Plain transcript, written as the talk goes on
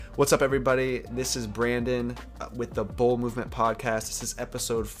What's up, everybody? This is Brandon with the Bull Movement Podcast. This is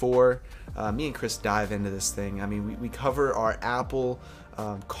episode 4. Me and Chris dive into this thing. I mean, we cover our Apple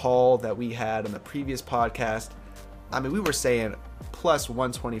call that we had on the previous podcast. I mean, we were saying plus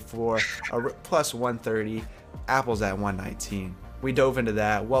 124, plus 130. Apple's at 119. We dove into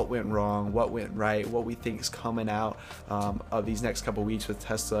that, what went wrong, what went right, what we think is coming out of these next couple weeks with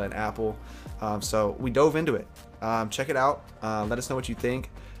Tesla and Apple. So we dove into it. Check it out. Let us know what you think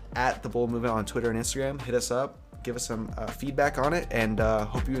at the Bull Movement on Twitter and Instagram. Hit us up, give us some feedback on it, and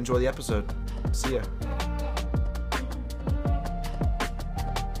hope you enjoy the episode. See ya.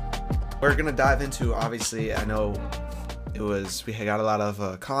 We're gonna dive into, obviously, I know we had got a lot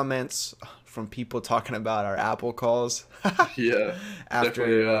of comments from people talking about our Apple calls. Yeah. After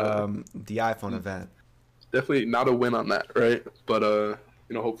the iPhone event. Definitely not a win on that, right? But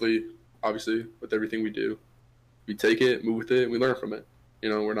hopefully, obviously, with everything we do, we take it, move with it, and we learn from it.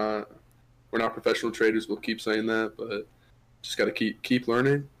 We're not professional traders. We'll keep saying that, but just got to keep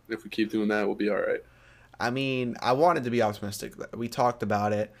learning. And if we keep doing that, we'll be all right. I mean, I wanted to be optimistic. We talked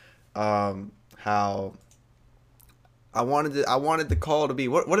about it. How I wanted the call to be.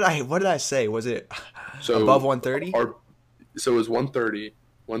 What did I say? Was it above 130? So it was 130.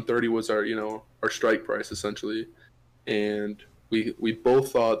 130 was our strike price essentially, and we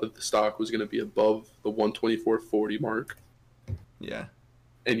both thought that the stock was going to be above the 124.40 mark. Yeah.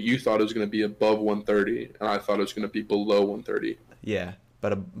 And you thought it was going to be above 130, and I thought it was going to be below 130. Yeah,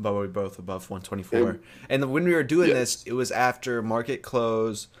 but we're both above 124. And when we were doing this, it was after market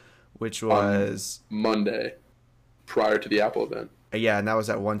close, which was Monday, prior to the Apple event. Yeah, and that was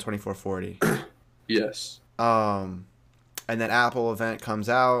at 124.40. Yes. And then Apple event comes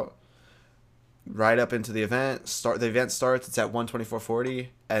out right up into the event. The event starts. It's at 124.40,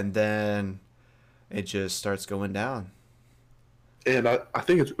 and then it just starts going down. And I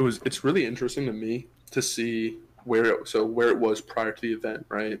think it's really interesting to me to see where it was prior to the event,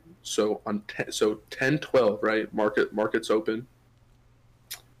 right? So on 10/12, right? Markets open.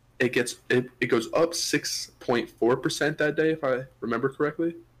 It goes up 6.4% that day, if I remember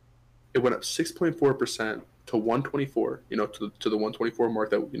correctly. It went up 6.4% to 124. To the 124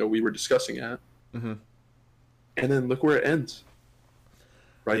 mark that we were discussing at. Mm-hmm. And then look where it ends.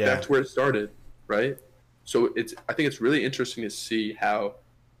 Right back to where it started, right? So I think it's really interesting to see how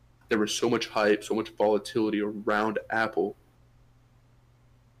there was so much hype, so much volatility around Apple,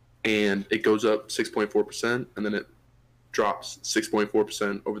 and it goes up 6.4%, and then it drops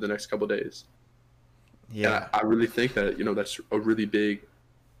 6.4% over the next couple of days. Yeah, and I really think that that's a really big,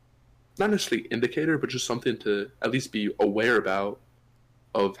 not necessarily indicator, but just something to at least be aware about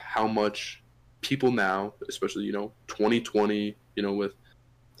of how much people now, especially 2020, with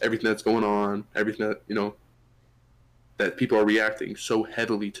everything that's going on, everything that that people are reacting so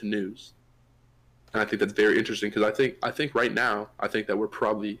heavily to news. And I think that's very interesting because I think right now, I think that we're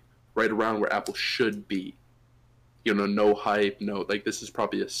probably right around where Apple should be. No hype, this is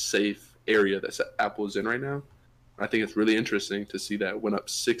probably a safe area that Apple is in right now. I think it's really interesting to see that it went up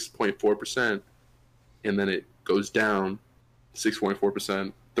 6.4%, and then it goes down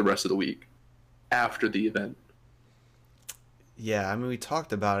 6.4% the rest of the week after the event. Yeah, I mean, we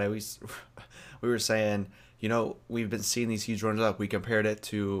talked about it. We were saying, we've been seeing these huge runs up. We compared it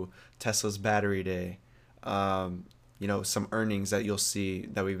to Tesla's Battery Day. Some earnings that you'll see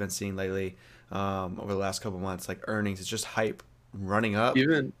that we've been seeing lately over the last couple months, like earnings. It's just hype running up.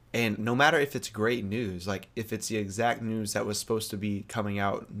 And no matter if it's great news, like if it's the exact news that was supposed to be coming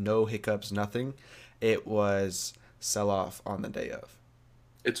out, no hiccups, nothing, it was sell off on the day of.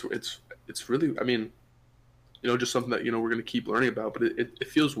 It's really, I mean, just something that, we're going to keep learning about. But it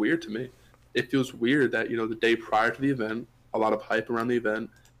feels weird to me. It feels weird that, the day prior to the event, a lot of hype around the event.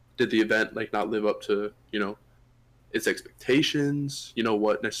 Did the event, not live up to, its expectations?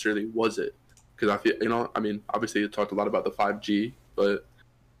 What necessarily was it? Because I feel, obviously it talked a lot about the 5G, but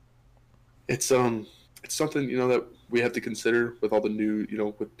it's something, that we have to consider with all the new,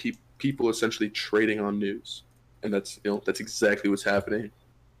 with people essentially trading on news. And that's exactly what's happening.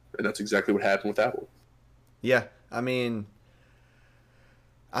 And that's exactly what happened with Apple. Yeah, I mean,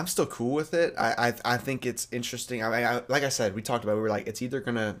 I'm still cool with it. I think it's interesting. I mean, like I said, we talked about it. We were like, it's either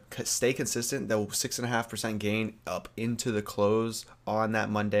going to stay consistent, the 6.5% gain up into the close on that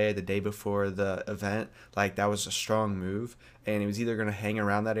Monday, the day before the event. Like, that was a strong move. And it was either going to hang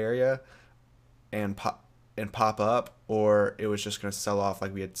around that area and pop up, or it was just going to sell off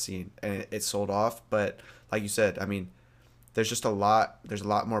like we had seen. And it sold off. But like you said, I mean, there's a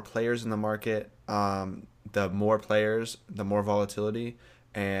lot more players in the market. The more players, the more volatility,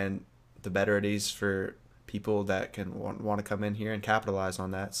 and the better it is for people that can want to come in here and capitalize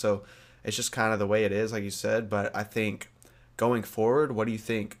on that. So it's just kind of the way it is, like you said. But I think going forward, what do you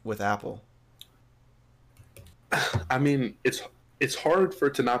think with Apple? I mean, it's hard for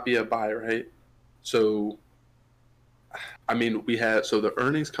it to not be a buy, right? So, I mean, the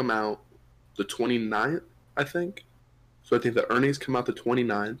earnings come out the 29th, I think. So I think the earnings come out the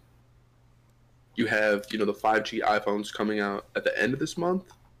 29th. You have, the 5G iPhones coming out at the end of this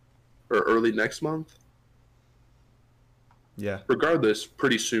month or early next month. Yeah. Regardless,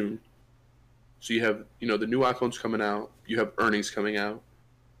 pretty soon. So you have, the new iPhones coming out. You have earnings coming out.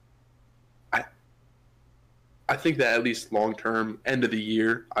 I think that at least long term, end of the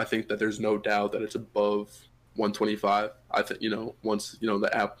year, I think that there's no doubt that it's above 125. I think, once, the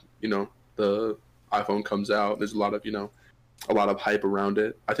app, the iPhone comes out, there's a lot of hype around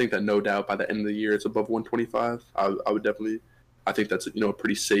it. I think that no doubt by the end of the year it's above 125. I would definitely, I think that's a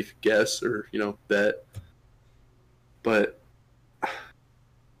pretty safe guess or bet. But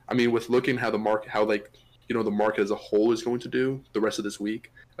I mean, with looking how the market, the market as a whole is going to do the rest of this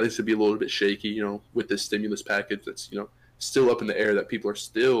week, I think it's gonna be a little bit shaky. With this stimulus package that's still up in the air, that people are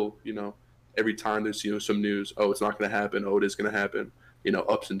still every time there's some news, oh, it's not going to happen, oh, it is going to happen.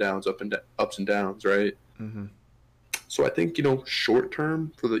 Ups and downs, ups and downs, right? Mm-hmm. So I think short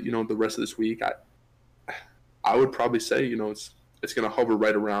term for the rest of this week, I would probably say it's going to hover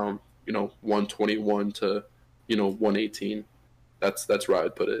right around 121 to 118. That's where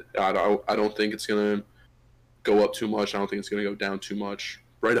I'd put it. I don't think it's going to go up too much. I don't think it's going to go down too much.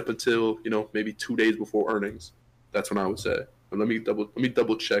 Right up until maybe 2 days before earnings. That's when I would say. But let me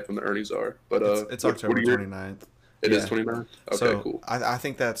double check when the earnings are. But it's October 29th. It is 29th. Okay, so cool. I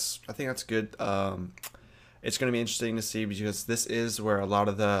think that's good. It's going to be interesting to see because this is where a lot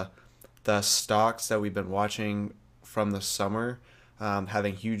of the stocks that we've been watching from the summer,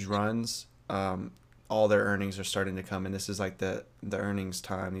 having huge runs, all their earnings are starting to come, and this is like the earnings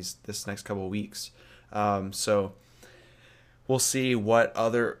time this next couple of weeks. So we'll see what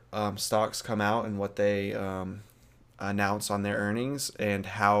other stocks come out and what they announce on their earnings and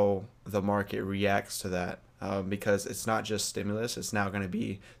how the market reacts to that. Because it's not just stimulus; it's now going to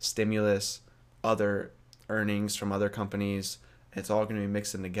be stimulus, other earnings from other companies. It's all going to be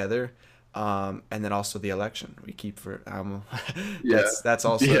mixing together, and then also the election. We keep for yeah. that's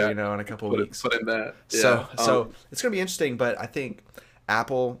also in a couple of weeks. Put in that. Yeah. So it's going to be interesting, but I think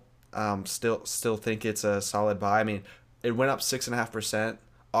Apple still think it's a solid buy. I mean, it went up 6.5%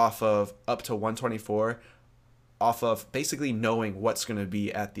 off of up to 124, off of basically knowing what's going to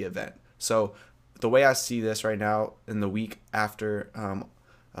be at the event. So the way I see this right now, in the week after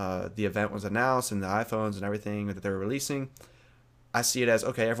the event was announced and the iPhones and everything that they're releasing, I see it as,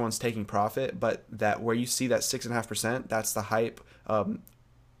 okay, everyone's taking profit, but that where you see that 6.5%, that's the hype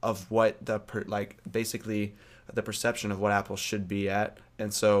of what basically the perception of what Apple should be at.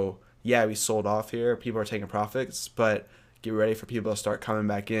 And so, yeah, we sold off here. People are taking profits, but get ready for people to start coming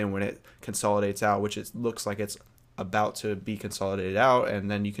back in when it consolidates out, which it looks like it's about to be consolidated out,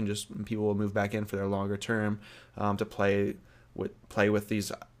 and then people will move back in for their longer term to play with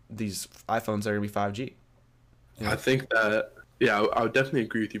these iPhones that are gonna be 5G. I think that I would definitely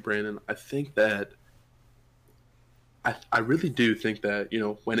agree with you, Brandon. I think that I really do think that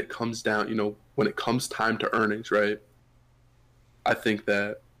when it comes down, when it comes time to earnings, right? I think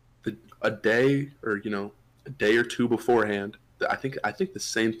that a day or two beforehand, I think the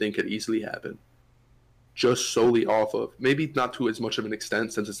same thing could easily happen. Just solely off of, maybe not to as much of an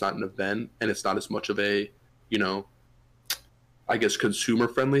extent since it's not an event and it's not as much of a, I guess consumer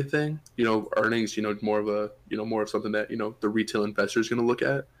friendly thing. Earnings, more of something that the retail investor is going to look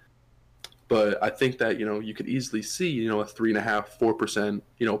at. But I think that you could easily see a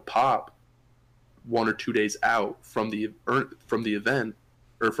 3.5-4% pop 1 or 2 days out from the event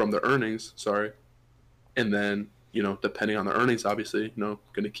or from the earnings. Sorry, and then depending on the earnings, obviously going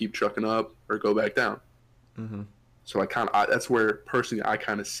to keep trucking up or go back down. Mm-hmm. So that's where personally I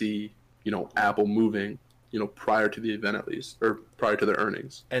kind of see Apple moving prior to the event, at least, or prior to their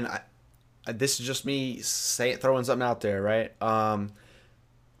earnings. And this is just me throwing something out there, right?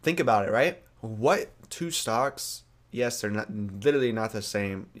 Think about it, right? What two stocks? Yes, they're literally not the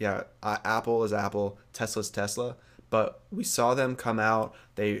same. Yeah, Apple is Apple, Tesla's Tesla, but we saw them come out.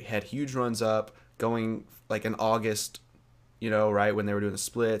 They had huge runs up, going like in August, right when they were doing the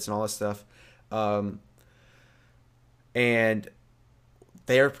splits and all this stuff. And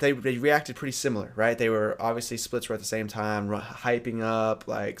they reacted pretty similar, right? They were obviously splits were at the same time, hyping up,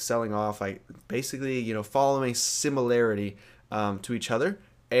 like selling off, like basically following similarity to each other.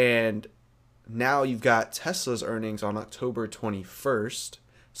 And now you've got Tesla's earnings on October 21st.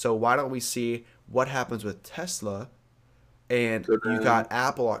 So why don't we see what happens with Tesla? And So you then, got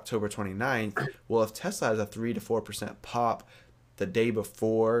Apple October 29th. Well, if Tesla has a 3 to 4% pop the day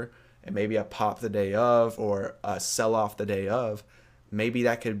before, and maybe a pop the day of, or a sell off the day of, maybe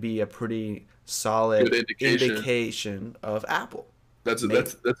that could be a pretty good solid indication. indication of Apple. That's Maybe.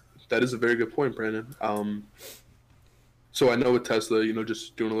 that is a very good point, Brandon. So I know with Tesla,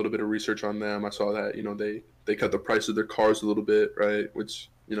 just doing a little bit of research on them, I saw that they cut the price of their cars a little bit, right? Which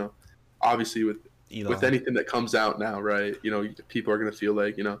obviously with Elon. anything that comes out now, right? People are gonna feel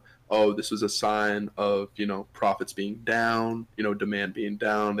like oh, this was a sign of profits being down, demand being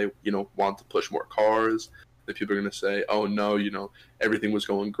down. They want to push more cars. That people are gonna say, oh no, everything was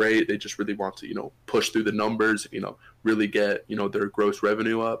going great. They just really want to push through the numbers, really get their gross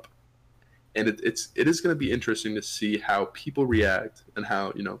revenue up. And it is going to be interesting to see how people react and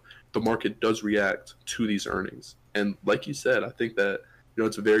how the market does react to these earnings. And like you said, I think that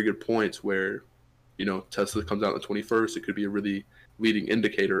it's a very good point where Tesla comes out on the 21st. It could be a really leading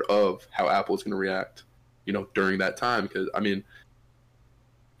indicator of how Apple is going to react during that time. Because I mean,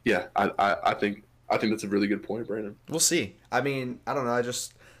 yeah, I think that's a really good point, Brandon. We'll see. I mean, I don't know.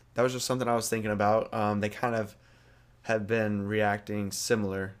 That was just something I was thinking about. They kind of have been reacting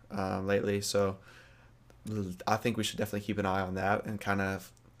similar lately, so I think we should definitely keep an eye on that and kind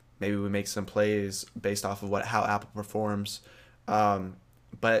of maybe we make some plays based off of how Apple performs,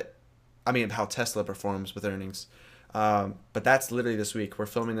 but I mean how Tesla performs with earnings. But that's literally this week. We're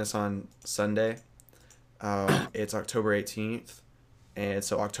filming this on Sunday. It's October 18th, and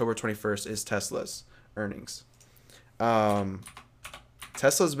so October 21st is Tesla's earnings. Um,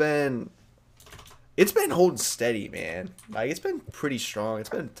 Tesla's been it's been holding steady, man. Like it's been pretty strong.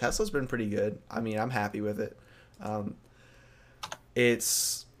 Tesla's been pretty good. I mean, I'm happy with it. Um,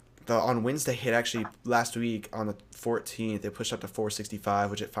 it's the on Wednesday hit actually last week on the 14th. It pushed up to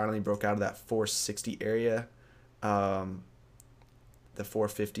 465, which it finally broke out of that 460 area, um, the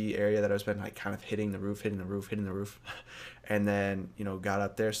 450 area that I was been like kind of hitting the roof, and then got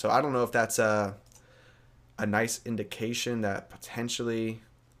up there. So I don't know if that's a nice indication that potentially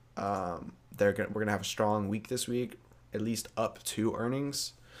we're gonna have a strong week this week, at least up to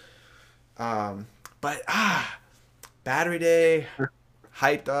earnings. But battery day,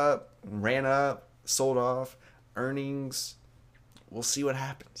 hyped up, ran up, sold off, earnings. We'll see what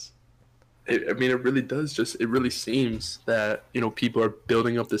happens. I mean, it really does. It really seems that people are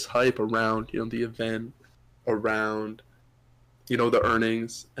building up this hype around the event, around the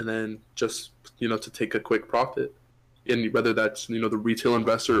earnings, and then just to take a quick profit. And whether that's the retail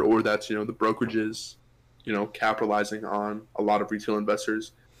investor or that's the brokerages, capitalizing on a lot of retail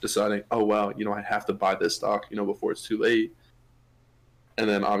investors deciding, oh well, I have to buy this stock, before it's too late. And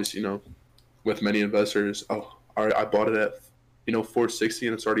then obviously, with many investors, oh, all right, I bought it at 460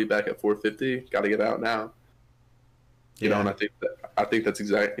 and it's already back at 450. Got to get out now. And I think that's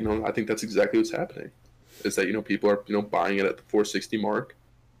exactly what's happening. Is that people are buying it at the 460 mark.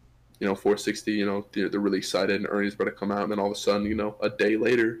 460. They're really excited and earnings about to come out, and then all of a sudden, a day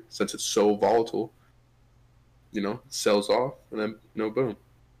later, since it's so volatile, it sells off, and then boom,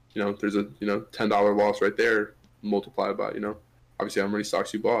 there's a $10 loss right there, multiplied by obviously how many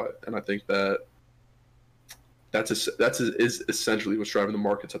stocks you bought, and I think that is essentially what's driving the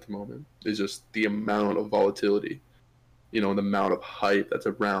markets at the moment. Is just the amount of volatility, and the amount of hype that's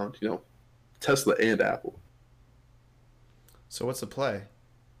around Tesla and Apple. So what's the play?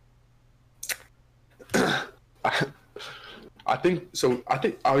 I think so. I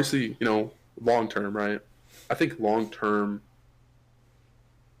think obviously, long term, right? I think long term,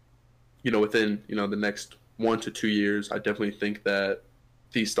 within the next 1 to 2 years, I definitely think that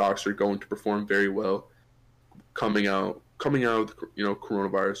these stocks are going to perform very well coming out of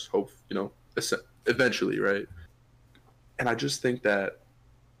coronavirus. Hope eventually, right? And I think that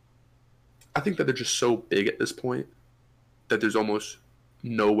they're just so big at this point that there's almost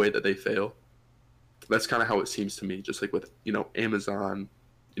no way that they fail. That's kind of how it seems to me. Just like with Amazon,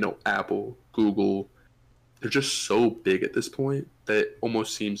 Apple, Google, they're just so big at this point that it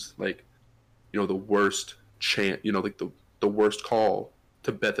almost seems like the worst chance, like the worst call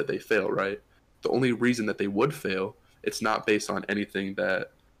to bet that they fail. Right. The only reason that they would fail, it's not based on anything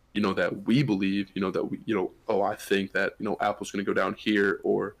that that we believe. That we oh, I think that Apple's going to go down here,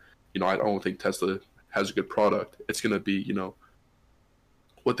 or I don't think Tesla has a good product. It's going to be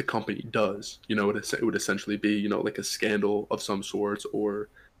what the company does. It would essentially be like a scandal of some sorts, or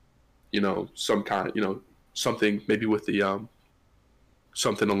some kind of something maybe with the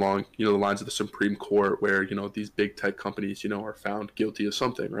something along the lines of the Supreme Court, where these big tech companies are found guilty of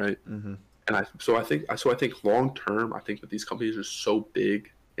something, right? Mm-hmm. And I think long term, I think that these companies are so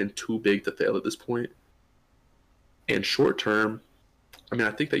big and too big to fail at this point. And short term, I mean,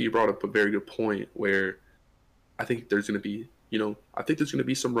 I think that you brought up a very good point where I think there's going to be, I think there's going to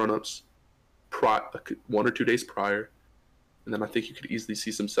be some run-ups 1 or 2 days prior. And then I think you could easily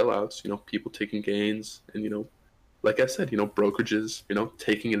see some sellouts, people taking gains and, like I said, brokerages,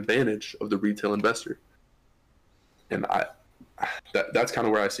 taking advantage of the retail investor. And that's kind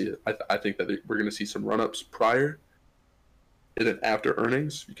of where I see it. I think that we're going to see some run-ups prior. And then after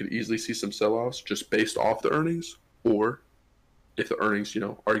earnings, you could easily see some sell-offs just based off the earnings. Or if the earnings,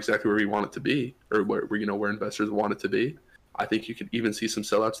 are exactly where we want it to be, or where investors want it to be, I think you could even see some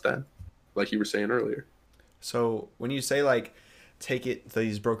sellouts then, like you were saying earlier. So when you say like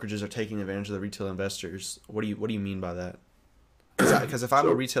these brokerages are taking advantage of the retail investors, what do you mean by that? Because if I'm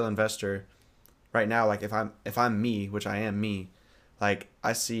a retail investor right now, like if I'm me, which I am me, like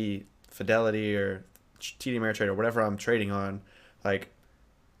I see Fidelity or TD Ameritrade or whatever I'm trading on, like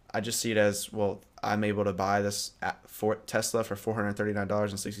I just see it as, well, I'm able to buy this for Tesla for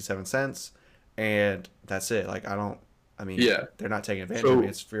 $439.67, and that's it. Like Yeah. they're not taking advantage of me.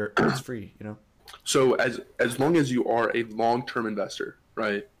 It's free. So as long as you are a long-term investor,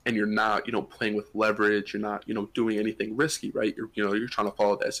 right, and you're not, playing with leverage, you're not, doing anything risky, right? You're trying to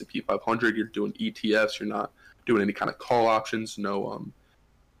follow the S&P 500. You're doing ETFs. You're not doing any kind of call options. No,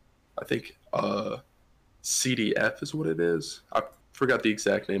 I think CDF is what it is. I forgot the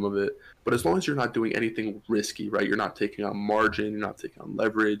exact name of it. But as long as you're not doing anything risky, right? You're not taking on margin. You're not taking on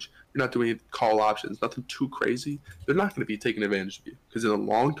leverage. You're not doing call options. Nothing too crazy. They're not going to be taking advantage of you, because in the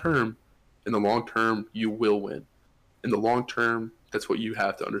long term, you will win. In the long term, that's what you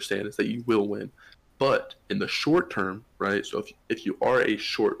have to understand, is that you will win. But in the short term, right? So if you are a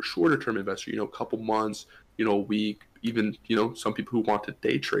shorter term investor, a couple months, a week, even, some people who want to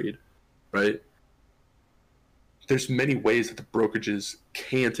day trade, right? There's many ways that the brokerages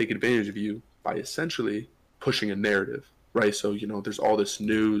can take advantage of you by essentially pushing a narrative, right? So, there's all this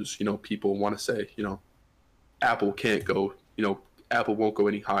news, people want to say, Apple can't go, Apple won't go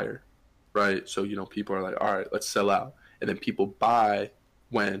any higher, right? So, people are like, all right, let's sell out. And then people buy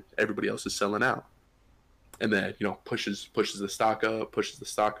when everybody else is selling out. And then, pushes the stock up, to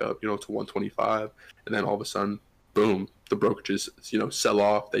 125. And then all of a sudden, boom, the brokerages, sell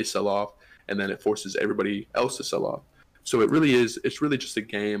off, they sell off. And then it forces everybody else to sell off. So it's really just a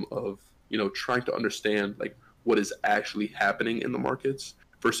game of, trying to understand like what is actually happening in the markets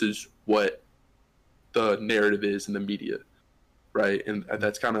versus what the narrative is in the media, right? And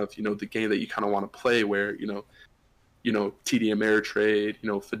that's kind of, the game that you kind of want to play where, TD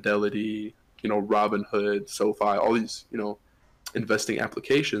Ameritrade, Fidelity, Robinhood, SoFi, all these, investing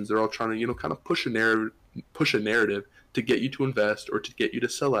applications, they're all trying to, kind of push a narrative to get you to invest or to get you to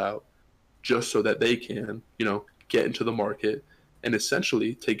sell out, just so that they can, get into the market and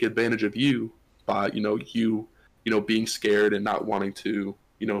essentially take advantage of you by, being scared and not wanting to,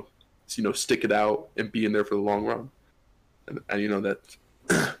 stick it out and be in there for the long run. And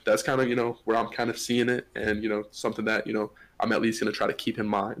that's kind of, where I'm kind of seeing it, and, something that, I'm at least going to try to keep in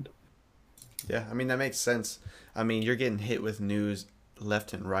mind. Yeah, I mean, that makes sense. I mean, you're getting hit with news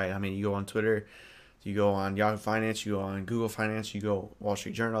left and right. I mean, you go on Twitter, you go on Yahoo Finance, you go on Google Finance, you go Wall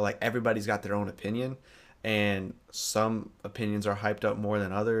Street Journal. Like, everybody's got their own opinion, and some opinions are hyped up more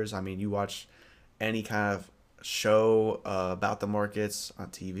than others. I mean, you watch any kind of show about the markets on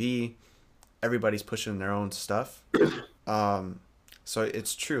TV, everybody's pushing their own stuff. So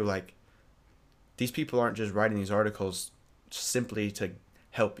it's true. Like, these people aren't just writing these articles simply to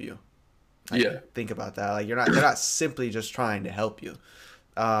help you. Like, Yeah. Think about that. Like, they're not simply just trying to help you.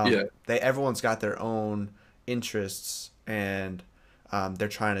 Everyone's got their own interests, and they're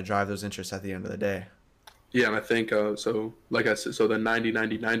trying to drive those interests at the end of the day. Yeah, and I think so. Like I said, so the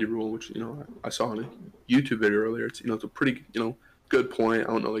 90-90-90 rule, which I saw in a YouTube video earlier, it's it's a pretty good point. I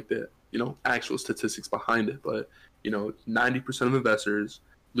don't know like the actual statistics behind it, but 90% of investors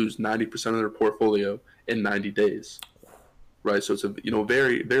lose 90% of their portfolio in 90 days, right? So it's a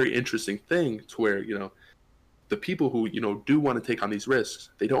very very interesting thing to where the people who do want to take on these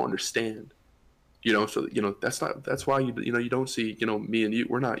risks, they don't understand, so that's why you don't see me and you,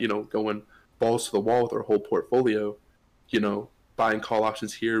 we're not going balls to the wall with our whole portfolio, buying call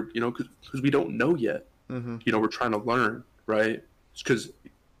options here, because we don't know yet. Mm-hmm. We're trying to learn, right? Because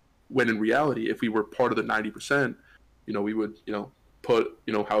when in reality, if we were part of the 90%, we would put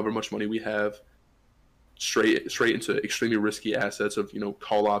however much money we have straight into extremely risky assets of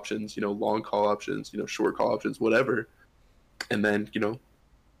call options, long call options, short call options, whatever, and then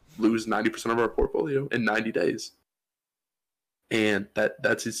lose 90% of our portfolio in 90 days. And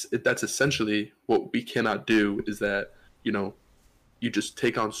that's essentially what we cannot do, is that you just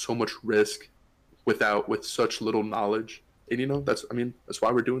take on so much risk with such little knowledge. And that's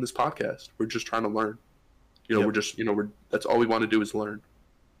why we're doing this podcast. We're just trying to learn. Yep. That's all we want to do is learn.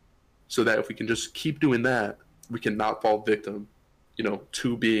 So that if we can just keep doing that, we can not fall victim,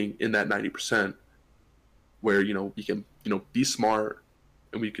 to being in that 90%, where we can be smart,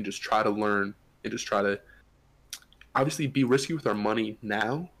 and we can just try to learn and just try to obviously be risky with our money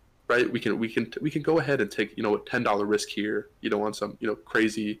now, right? We can go ahead and take a $10 risk here, on some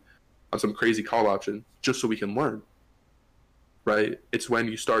crazy call option, just so we can learn, right? It's when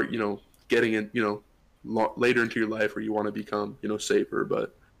you start getting in later into your life where you want to become safer.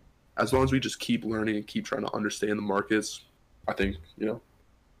 But as long as we just keep learning and keep trying to understand the markets, I think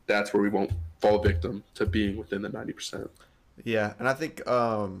that's where we won't fall victim to being within the 90%. Yeah, and I think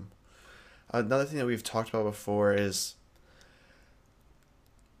another thing that we've talked about before is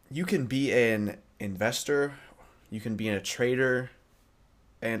you can be an investor, you can be a trader,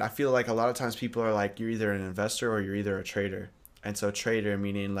 and I feel like a lot of times people are like, you're either an investor or you're either a trader. And so trader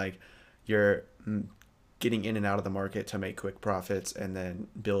meaning like you're getting in and out of the market to make quick profits and then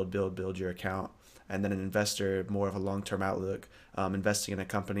build your account. And then an investor, more of a long-term outlook, investing in a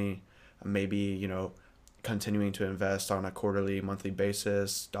company, maybe, continuing to invest on a quarterly, monthly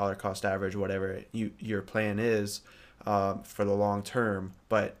basis, dollar cost average, whatever your plan is for the long term.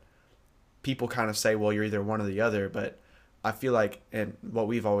 But people kind of say, well, you're either one or the other. But I feel like, and what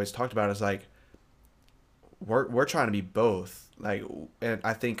we've always talked about is like, we're trying to be both. Like, and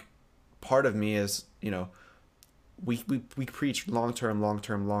I think part of me is, we preach long term,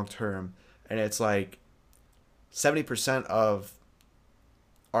 and it's like 70% of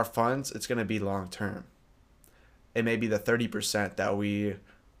our funds, it's going to be long term. It may be the 30% that we,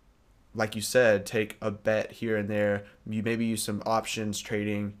 like you said, take a bet here and there. You maybe use some options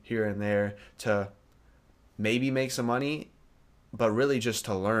trading here and there to maybe make some money, but really just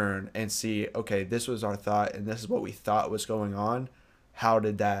to learn and see, okay, this was our thought and this is what we thought was going on. How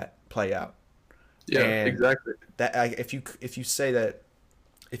did that play out? Yeah, and exactly. That if you say that,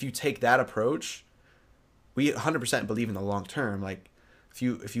 if you take that approach, we 100% believe in the long term. Like if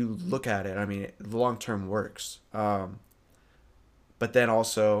you look at it, I mean, the long term works. But then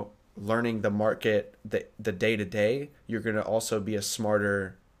also learning the market, the day to day, you're gonna also be a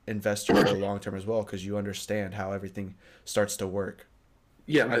smarter investor for the long term as well, because you understand how everything starts to work.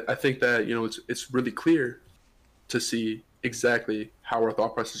 Yeah, I think that it's really clear to see exactly how our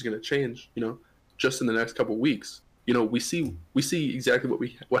thought process is going to change. Just in the next couple of weeks. We see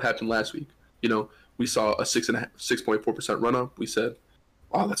exactly what happened last week. We saw a 6.4% run up. We said,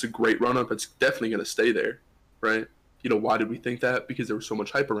 "Wow, that's a great run up. It's definitely going to stay there," right? Why did we think that? Because there was so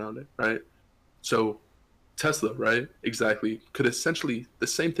much hype around it, right? So Tesla, right? Exactly. The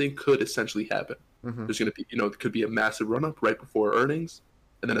same thing could essentially happen. Mm-hmm. There's going to be, it could be a massive run up right before earnings,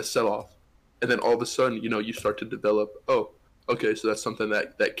 and then a sell off, and then all of a sudden, you start to develop. Oh, okay, so that's something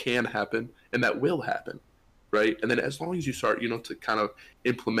that can happen and that will happen, right? And then as long as you start, to kind of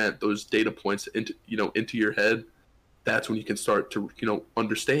implement those data points into your head, that's when you can start to,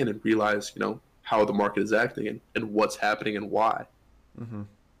 understand and realize, how the market is acting and what's happening and why. Mm-hmm.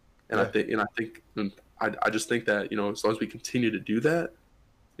 And yeah. I just think that, as long as we continue to do that,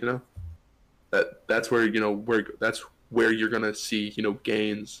 that's where, that's where you're going to see,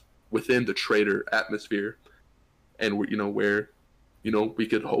 gains within the trader atmosphere, and where we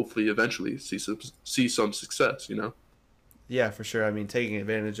could hopefully eventually see some success. Yeah, for sure. I mean, taking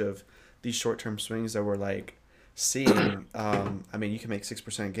advantage of these short-term swings that we're like seeing. I mean, you can make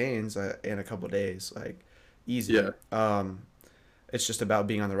 6% gains in a couple of days, like easy. Yeah. It's just about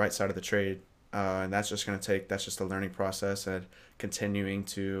being on the right side of the trade, and that's just a learning process and continuing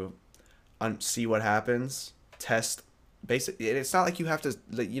to see what happens, test. Basically, it's not like you have to.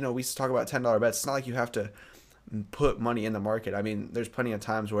 We talk about $10 bets. It's not like you have to put money in the market. I mean, there's plenty of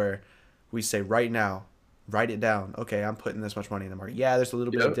times where we say right now, write it down. Okay, I'm putting this much money in the market. Yeah, there's a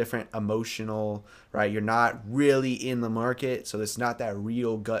little bit of different emotional, right? You're not really in the market, so it's not that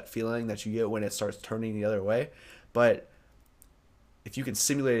real gut feeling that you get when it starts turning the other way. But if you can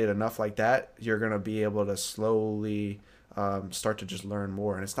simulate it enough like that, you're going to be able to slowly start to just learn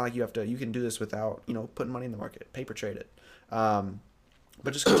more. And it's not like you can do this without, putting money in the market, paper trade it.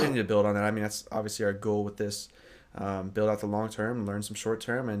 But just continue to build on that. I mean, that's obviously our goal with this. Build out the long term, learn some short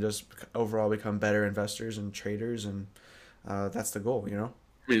term, and just overall become better investors and traders. And that's the goal, I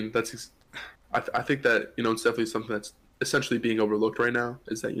mean, I think that, it's definitely something that's essentially being overlooked right now,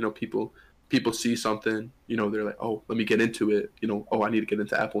 is that, people see something, they're like, oh, let me get into it. Oh, I need to get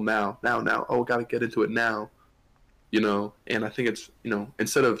into Apple now. Oh, got to get into it now. And I think it's,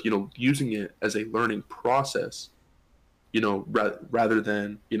 instead of, using it as a learning process, rather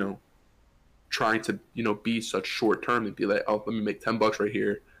than, trying to, be such short term and be like, oh, let me make $10 right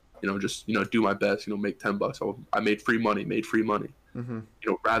here, just, do my best, make $10. Oh, I made free money. Mm-hmm.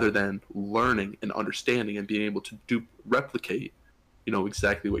 Rather than learning and understanding and being able to replicate,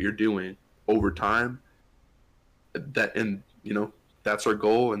 exactly what you're doing over time. That's our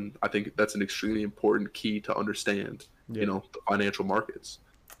goal, and I think that's an extremely important key to understand, Yeah. the financial markets.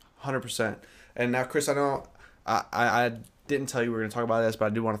 100%. And now, Chris, I know I didn't tell you we were going to talk about this, but I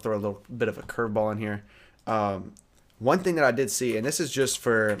do want to throw a little bit of a curveball in here. One thing that I did see, and this is just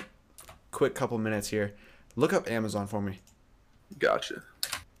for a quick couple minutes here, look up Amazon for me. Gotcha.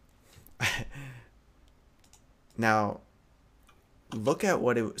 Now, look at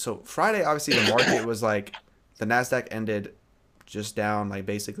what it. So Friday, obviously, the market was like the Nasdaq ended just down like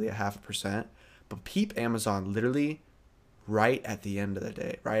basically 0.5%, but peep Amazon literally right at the end of the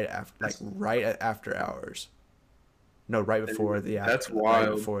day, after hours. No, right before the That's right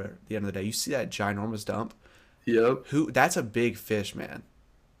wild. before the end of the day. You see that ginormous dump? Yep. That's a big fish, man.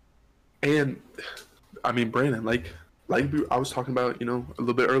 And I mean, Brandon, I was talking about, a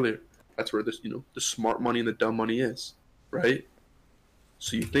little bit earlier. That's where this, the smart money and the dumb money is, right?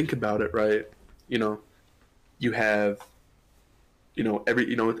 So you think about it, right? You have,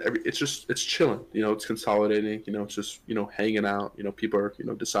 it's chilling, it's consolidating, it's just, hanging out, people are,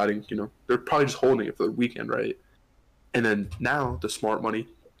 deciding, they're probably just holding it for the weekend, right? And then now the smart money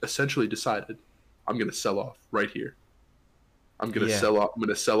essentially decided, I'm going to sell off right here. I'm going to sell off. I'm going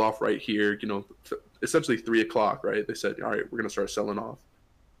to sell off right here. Essentially 3:00, right? They said, all right, we're going to start selling off.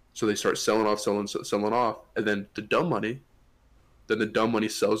 So they start selling off, selling off, and then the dumb money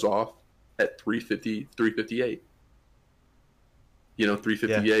sells off at 350, 358.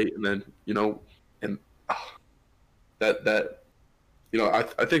 358, and then and that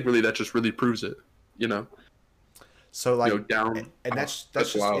I think really that just really proves it. So like down, and that's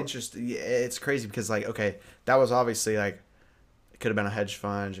just wild. interesting. It's crazy because like okay, that was obviously like it could have been a hedge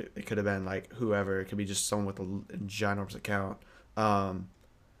fund, it could have been like whoever, it could be just someone with a ginormous account.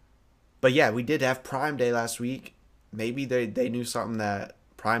 But yeah, we did have Prime Day last week. Maybe they knew something that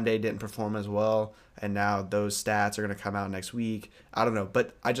Prime Day didn't perform as well, and now those stats are going to come out next week. I don't know,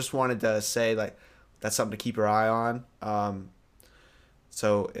 but I just wanted to say like that's something to keep your eye on.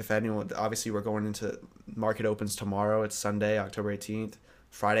 So if anyone, obviously we're going into market opens tomorrow. It's Sunday, October 18th.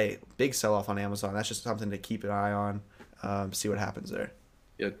 Friday, big sell off on Amazon. That's just something to keep an eye on. See what happens there.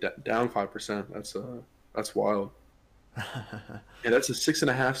 Yeah, down 5%. That's wild. Yeah, that's a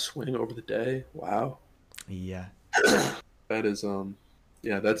 6.5 swing over the day. Wow. Yeah. That is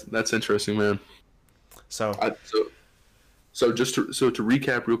yeah, that's interesting, man. So to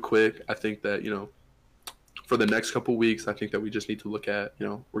recap real quick, I think that for the next couple weeks, I think that we just need to look at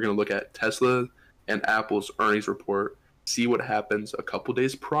we're gonna look at Tesla and Apple's earnings report, see what happens a couple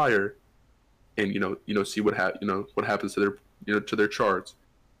days prior, and see what happens to their charts,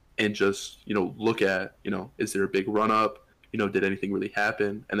 and just look at is there a big run up, did anything really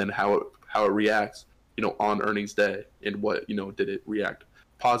happen, and then how it reacts on earnings day, and what did it react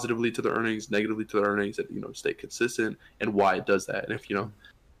positively to the earnings, negatively to the earnings, and stay consistent, and why it does that. And if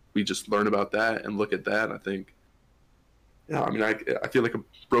we just learn about that and look at that, I think I feel like a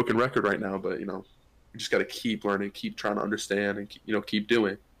broken record right now, but we just got to keep learning, keep trying to understand, and keep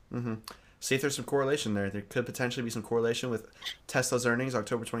doing. Mm-hmm. See if there's some correlation there. There could potentially be some correlation with Tesla's earnings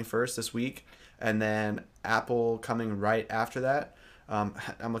October 21st this week, and then Apple coming right after that.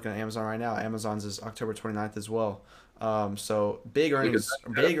 I'm looking at Amazon right now. Amazon's is October 29th as well. So big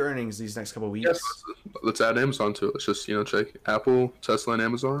earnings these next couple of weeks. Yes, let's add Amazon to it. Let's just check Apple, Tesla, and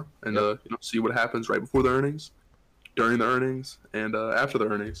Amazon, and see what happens right before the earnings, during the earnings, and after the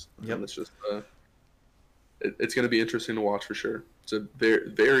earnings. Yep. And it's just it's going to be interesting to watch for sure. It's a very,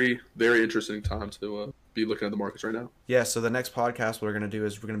 very, very interesting time to be looking at the markets right now. Yeah, so the next podcast what we're going to do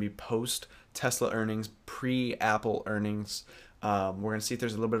is we're going to be post Tesla earnings, pre-Apple earnings. We're going to see if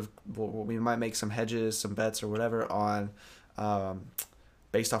there's a little bit of, we might make some hedges, some bets or whatever on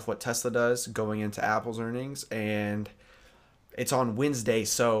based off what Tesla does going into Apple's earnings. And it's on Wednesday,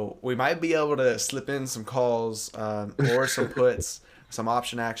 so we might be able to slip in some calls or some puts, some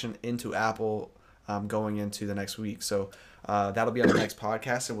option action into Apple going into the next week. So that'll be on the next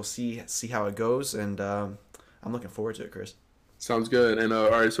podcast, and we'll see how it goes. And I'm looking forward to it, Chris. Sounds good. And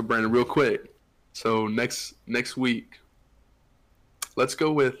all right, so Brandon, real quick. So next week, let's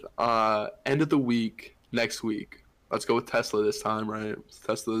go with end of the week next week. Let's go with Tesla this time, right?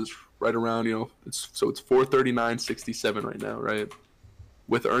 Tesla's right around, it's 439.67 right now, right?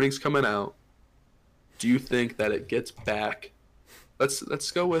 With earnings coming out, do you think that it gets back?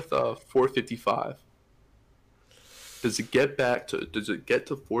 Let's go with 455. Does it get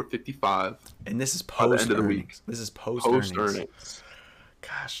to 455 And this is by the post end of the week? earnings. This is post Post earnings. earnings.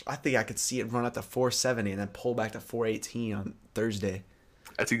 Gosh, I think I could see it run up to 470 and then pull back to 418 on Thursday.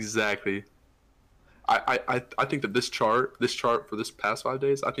 That's exactly. I think that this chart for this past 5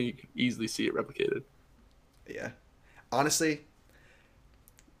 days, I think you can easily see it replicated. Yeah. Honestly,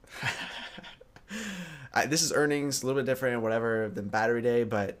 this is earnings, a little bit different, whatever, than Battery Day,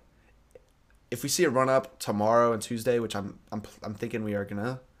 but if we see a run up tomorrow and Tuesday, which I'm thinking we are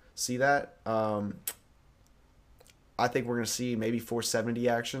gonna see that, I think we're gonna see maybe 470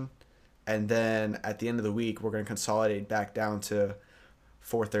 action, and then at the end of the week we're gonna consolidate back down to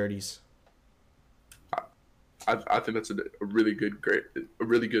 430s. I think that's a really good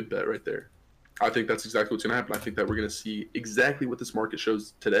bet right there. I think that's exactly what's going to happen. I think that we're going to see exactly what this market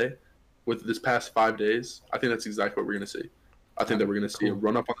shows today with this past 5 days. I think that's exactly what we're going to see. I think that we're going to see a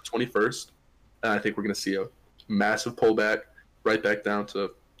run up on the 21st, and I think we're going to see a massive pullback right back down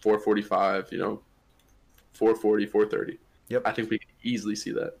to 445, 440, 430. Yep. I think we can easily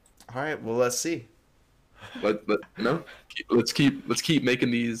see that. All right, well, let's see. Let's keep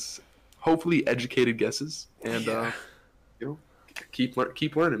making these hopefully educated guesses, and keep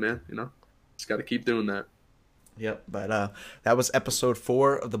learning, man. Just got to keep doing that. Yep, but that was episode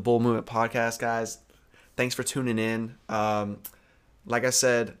 4 of the Bull Movement podcast, guys. Thanks for tuning in. Like I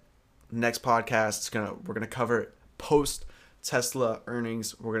said, next podcast we're gonna cover post Tesla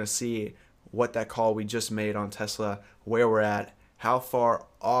earnings. We're gonna see what that call we just made on Tesla, where we're at, how far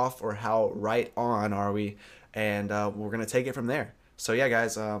off or how right on are we, and we're gonna take it from there. So yeah,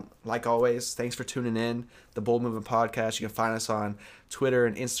 guys, like always, thanks for tuning in. The Bull Movement podcast. You can find us on Twitter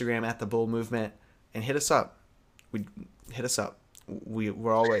and Instagram at the Bull Movement, and hit us up. We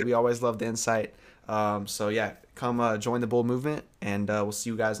always love the insight. So yeah, come join the Bull Movement, and we'll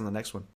see you guys on the next one.